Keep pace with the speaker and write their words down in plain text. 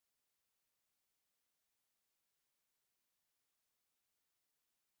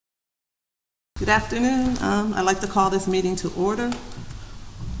Good afternoon. I'd like to call this meeting to order.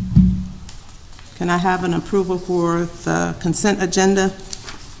 Can I have an approval for the consent agenda?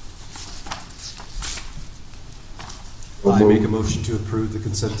 I make a motion to approve the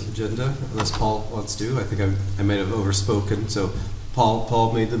consent agenda, unless Paul wants to. I think I might have overspoken. So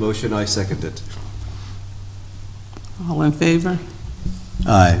Paul made the motion, I second it. All in favor?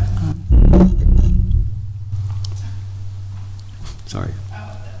 Aye. Sorry.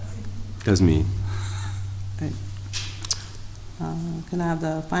 That was me. Right. Can I have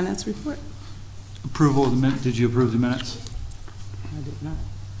the finance report? Approval of the minutes. Did you approve the minutes? I did not.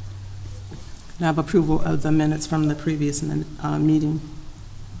 Can I have approval of the minutes from the previous meeting?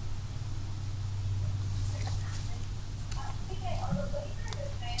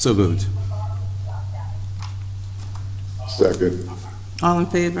 So moved. Second. All in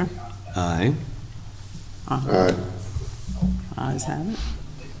favor? Aye. Aye. Ayes have it.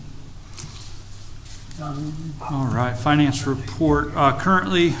 All right, finance report.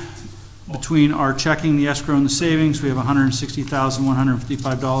 Currently, between our checking, the escrow, and the savings, we have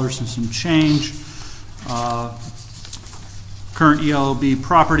 $160,155 and some change. Current ELB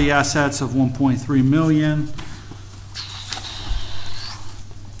property assets of $1.3 million.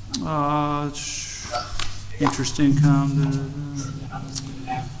 Interest income.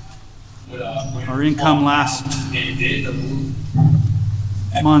 Our income last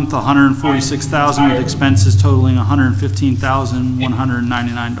month, $146,000, with expenses totaling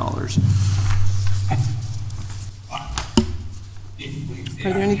 $115,199.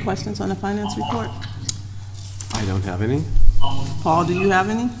 Are there any questions on the finance report? I don't have any. Paul, do you have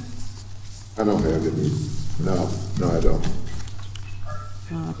any? I don't have any. No, I don't.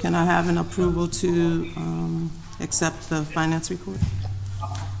 Can I have an approval to accept the finance report?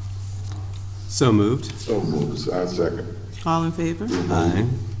 So moved. So moved. I second. All in favor? Aye.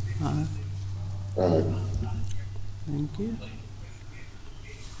 Aye. Thank you.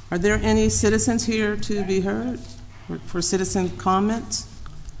 Are there any citizens here to be heard for citizen comments?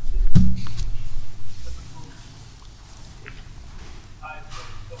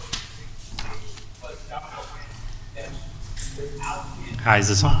 Hi, is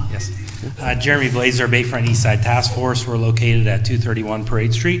this on? Yes. Jeremy Blazer, Bayfront Eastside Task Force. We're located at 231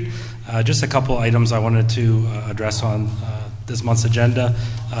 Parade Street. Just a couple items I wanted to address on this month's agenda.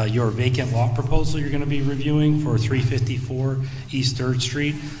 Your vacant lot proposal you're going to be reviewing for 354 East 3rd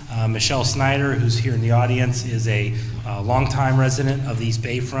Street. Michelle Snyder, who's here in the audience, is a longtime resident of the East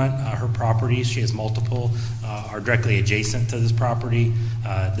Bayfront. Her properties, she has multiple, are directly adjacent to this property.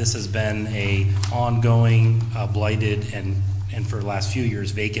 This has been a ongoing, blighted, and for the last few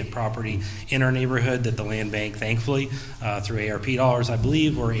years, vacant property in our neighborhood that the land bank, thankfully, through ARP dollars, I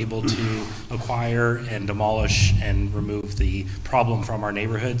believe, were able to acquire and demolish and remove the problem from our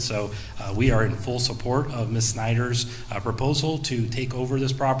neighborhood. So we are in full support of Ms. Snyder's proposal to take over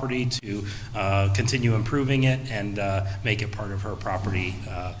this property, to continue improving it, and make it part of her property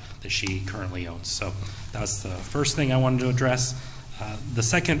that she currently owns. So that's the first thing I wanted to address. The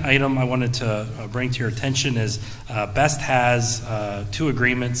second item I wanted to bring to your attention is Best has two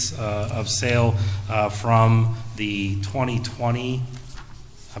agreements of sale from the 2020,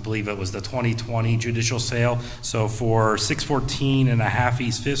 I believe it was the 2020 judicial sale. So for 614 and a half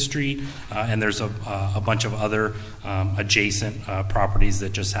East 5th Street, and there's a bunch of other adjacent properties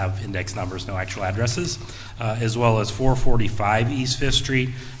that just have index numbers, no actual addresses, as well as 445 East 5th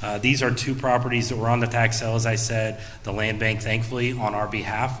Street. These are two properties that were on the tax sale, as I said. The land bank, thankfully, on our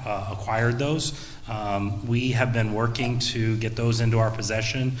behalf, acquired those. We have been working to get those into our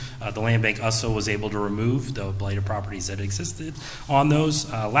possession. The land bank also was able to remove the blighted properties that existed on those.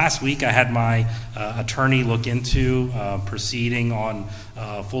 Last week I had my attorney look into proceeding on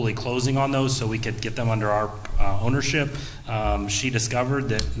fully closing on those so we could get them under our ownership. She discovered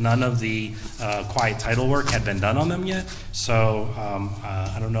that none of the quiet title work had been done on them yet. So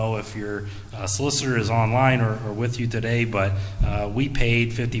I don't know if your solicitor is online or with you today, but we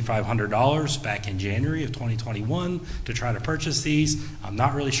paid $5,500 back in January of 2021 to try to purchase these. I'm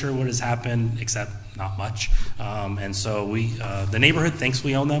not really sure what has happened, except not much. And so the neighborhood thinks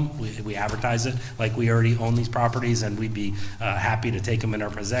we own them. We advertise it like we already own these properties, and we'd be happy to take them in our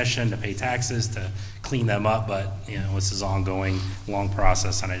possession, to pay taxes, to clean them up. But you know, this is an ongoing, long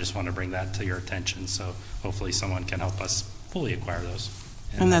process, and I just want to bring that to your attention. So hopefully someone can help us fully acquire those.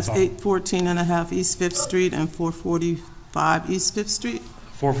 And that's 814 and a half East 5th Street and 445 East 5th Street?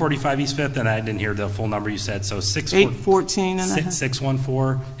 445 East 5th, and I didn't hear the full number you said, so 814 and a half?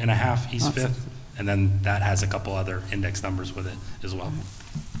 614 and a half East 5th, and then that has a couple other index numbers with it as well.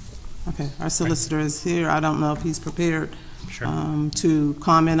 Okay, our solicitor is here. I don't know if he's prepared Sure. To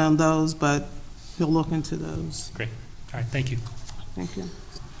comment on those, but he'll look into those. Great. All right, thank you. Thank you.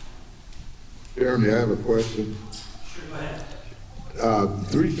 Jeremy, I have a question. Sure, go ahead.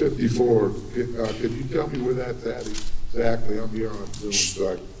 354, could you tell me where that's at exactly? I'm here on Zoom,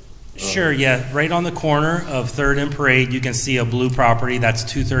 so Sure, yeah. Right on the corner of 3rd and Parade, you can see a blue property. That's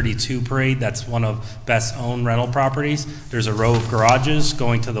 232 Parade. That's one of Best's own rental properties. There's a row of garages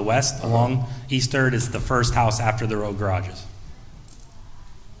going to the west along East 3rd. It's the first house after the row of garages.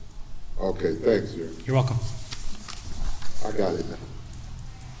 okay, thanks, Jeremy. You're welcome. I got it now.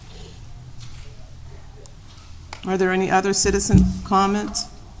 Are there any other citizen comments?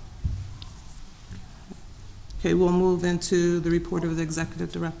 Okay, we'll move into the report of the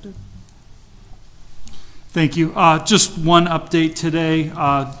executive director. Thank you. Just one update today.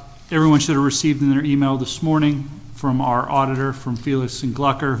 Everyone should have received in their email this morning from our auditor, from Felix and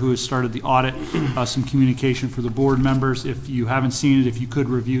Glucker, who has started the audit, some communication for the board members. If you haven't seen it, if you could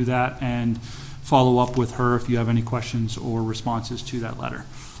review that and follow up with her if you have any questions or responses to that letter.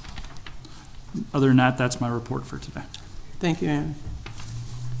 Other than that, that's my report for today. Thank you, Aaron.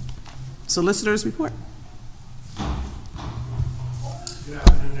 Solicitor's report. Good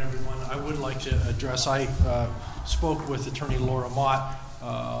afternoon, everyone. I would like to address, I spoke with Attorney Laura Mott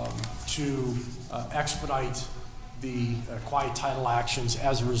to expedite the quiet title actions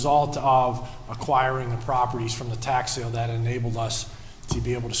as a result of acquiring the properties from the tax sale. That enabled us to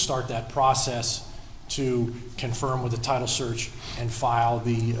be able to start that process to confirm with the title search and file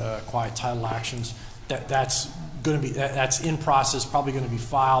the quiet title actions. That's in process, probably going to be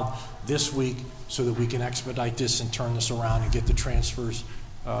filed this week so that we can expedite this and turn this around and get the transfers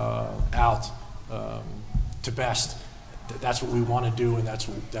out to Best. That's what we want to do, and that's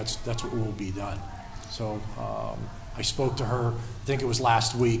what will be done. So I spoke to her, I think it was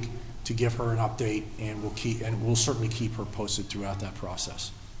last week, to give her an update, and we'll certainly keep her posted throughout that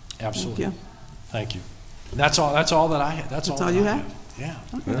process. Absolutely. Thank you. Thank you. That's all that I have. That's all you I have? Yeah.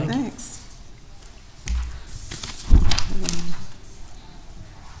 Okay, thanks.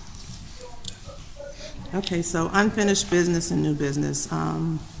 Okay, so unfinished business and new business.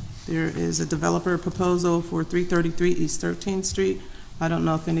 There is a developer proposal for 333 East 13th Street. I don't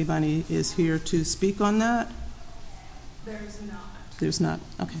know if anybody is here to speak on that. There's not. There's not.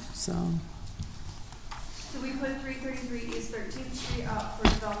 Okay, so So we put 333 East 13th Street up for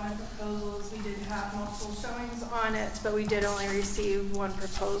development proposals. We did have multiple showings on it, but we did only receive one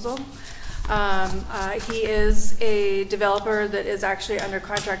proposal. He is a developer that is actually under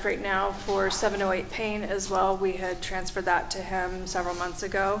contract right now for 708 Payne as well. We had transferred that to him several months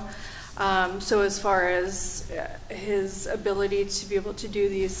ago. So as far as his ability to be able to do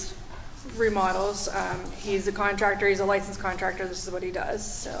these remodels, he's a contractor, he's a licensed contractor, this is what he does.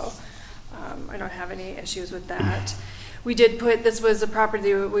 So I don't have any issues with that. We did put, this was a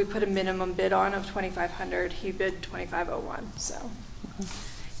property we put a minimum bid on of $2,500. He bid $2,501, so.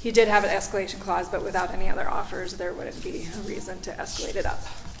 He did have an escalation clause, but without any other offers, there wouldn't be a reason to escalate it up.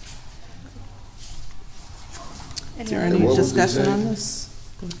 is there any discussion on this?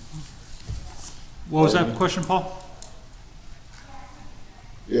 What was that question, Paul?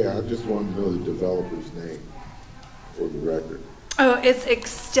 Yeah, I just wanted to know the developer's name for the record. Oh, it's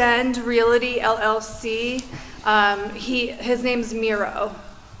Extend Realty LLC. His name's Miro.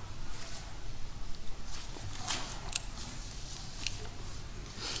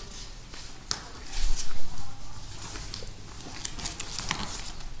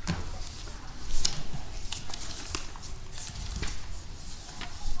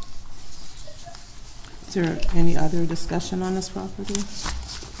 Is there any other discussion on this property?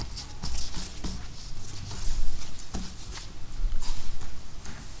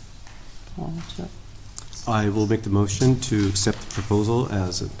 Paul, Chuck? I will make the motion to accept the proposal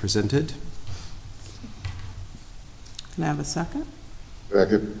as presented. Can I have a second?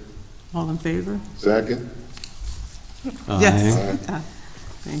 Second? All in favor? Second? Yes.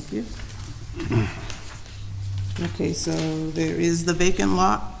 Thank you. Okay, so there is the vacant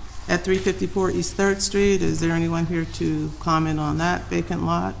lot at 354 East 3rd Street. Is there anyone here to comment on that vacant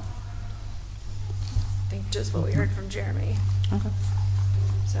lot? I think just what we heard from Jeremy. Okay.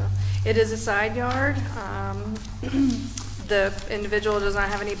 So it is a side yard. The individual does not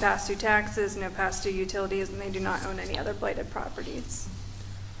have any past due taxes, no past due utilities, and they do not own any other blighted properties.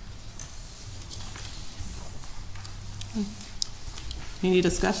 Any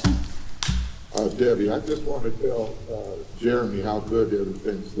discussion? Debbie, I just want to tell Jeremy how good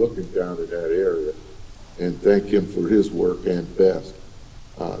everything's looking down in that area, and thank him for his work and Best.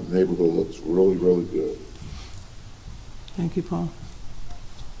 Neighborhood looks really, really good. Thank you, Paul.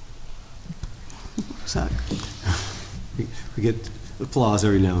 Chuck? We get applause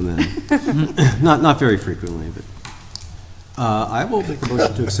every now and then. Not very frequently, but. I will make a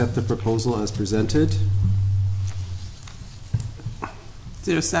motion to accept the proposal as presented. Is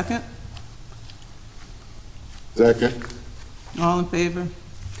there a second? Second. All in favor?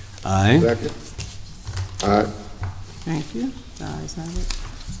 Aye. Second. Aye. Thank you. The ayes have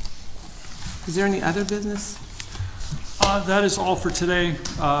it. Is there any other business? That is all for today.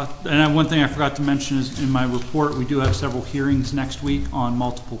 One thing I forgot to mention is in my report, we do have several hearings next week on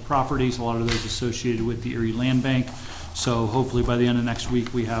multiple properties, a lot of those associated with the Erie Land Bank. So hopefully by the end of next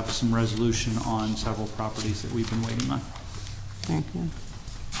week, we have some resolution on several properties that we've been waiting on. Thank you.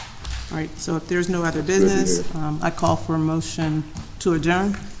 All right, so if there's no other business, I call for a motion to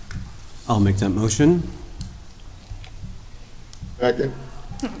adjourn. I'll make that motion. Second.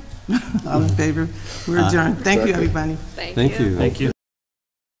 All in favor? We're adjourned. Thank you, everybody. Thank you. Thank you.